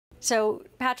So,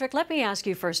 Patrick, let me ask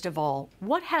you first of all,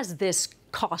 what has this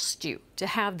cost you to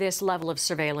have this level of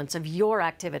surveillance of your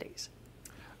activities?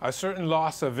 A certain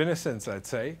loss of innocence, I'd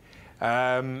say.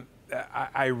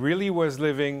 I really was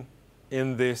living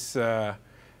in this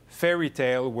fairy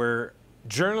tale where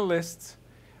journalists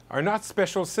are not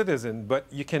special citizens, but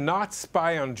you cannot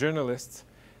spy on journalists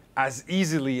as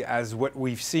easily as what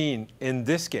we've seen in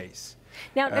this case.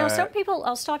 Now some people,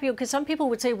 I'll stop you, because some people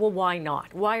would say, well, why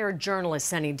not? Why are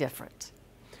journalists any different?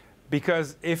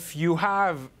 Because if you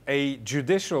have a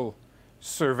judicial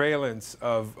surveillance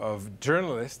of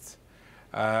journalists,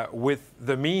 with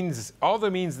the means, all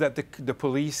the means that the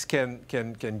police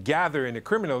can gather in a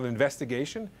criminal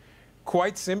investigation,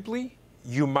 quite simply,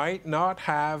 you might not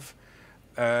have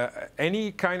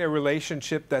any kind of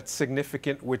relationship that's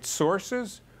significant with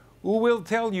sources who will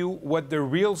tell you what the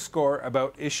real score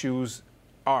about issues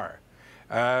are.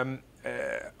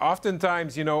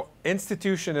 Oftentimes, you know,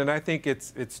 institution, and I think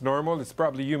it's normal, it's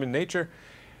probably human nature,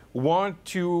 want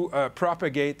to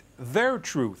propagate their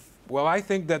truth. Well, I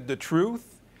think that the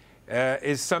truth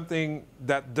is something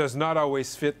that does not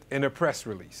always fit in a press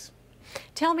release.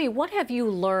 Tell me, what have you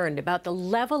learned about the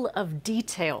level of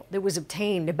detail that was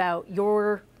obtained about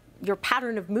your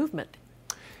pattern of movement?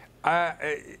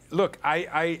 Look,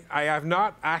 I have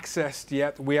not accessed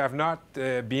yet, we have not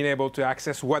been able to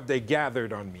access what they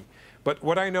gathered on me. But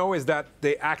what I know is that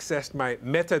they accessed my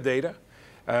metadata,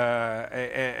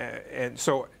 and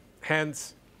so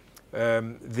hence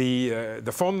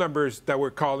the phone numbers that were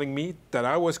calling me, that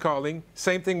I was calling,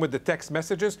 same thing with the text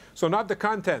messages, so not the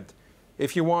content.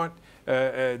 If you want,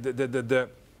 that's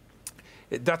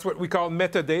what we call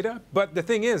metadata. But the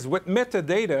thing is, with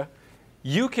metadata,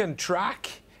 you can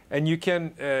track and you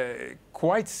can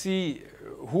quite see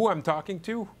who I'm talking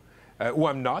to, who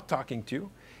I'm not talking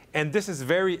to. And this is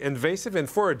very invasive. And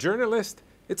for a journalist,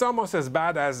 it's almost as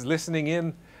bad as listening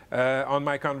in on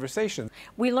my conversation.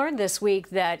 We learned this week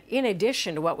that in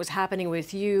addition to what was happening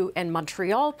with you and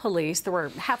Montreal police, there were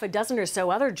half a dozen or so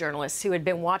other journalists who had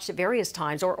been watched at various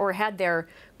times or had their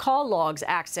call logs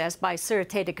accessed by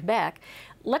Sûreté de Quebec.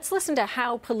 Let's listen to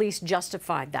how police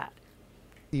justified that.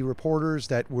 The reporters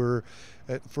that were,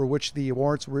 for which the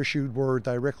warrants were issued, were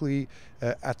directly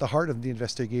at the heart of the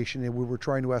investigation, and we were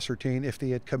trying to ascertain if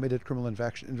they had committed criminal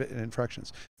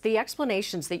infractions. The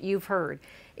explanations that you've heard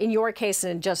in your case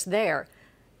and just there,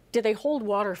 did they hold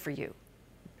water for you?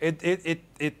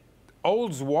 It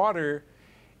holds water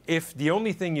if the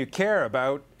only thing you care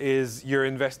about is your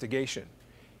investigation.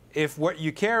 If what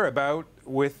you care about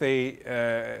with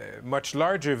a much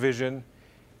larger vision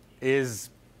is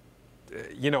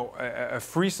you know, a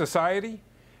free society,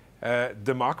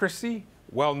 democracy,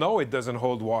 well, no, it doesn't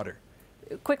hold water.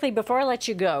 Quickly, before I let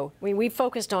you go, I mean, we've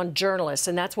focused on journalists,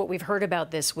 and that's what we've heard about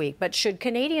this week. But should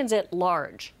Canadians at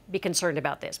large be concerned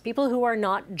about this? People who are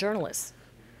not journalists?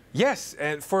 Yes,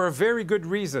 and for a very good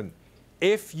reason.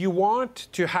 If you want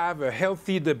to have a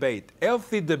healthy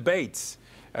debates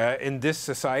in this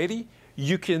society,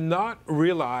 you cannot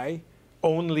rely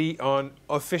only on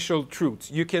official truths.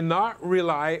 You cannot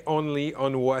rely only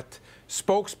on what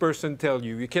spokesperson tell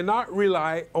you. You cannot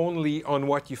rely only on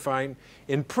what you find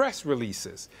in press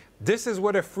releases. This is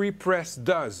what a free press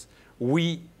does.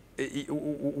 We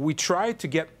try to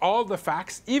get all the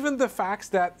facts, even the facts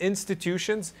that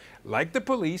institutions like the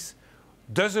police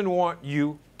doesn't want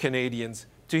you Canadians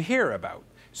to hear about.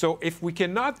 So if we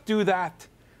cannot do that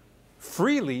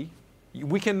freely,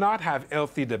 we cannot have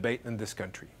healthy debate in this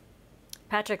country.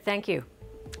 Patrick, thank you.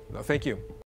 No, thank you.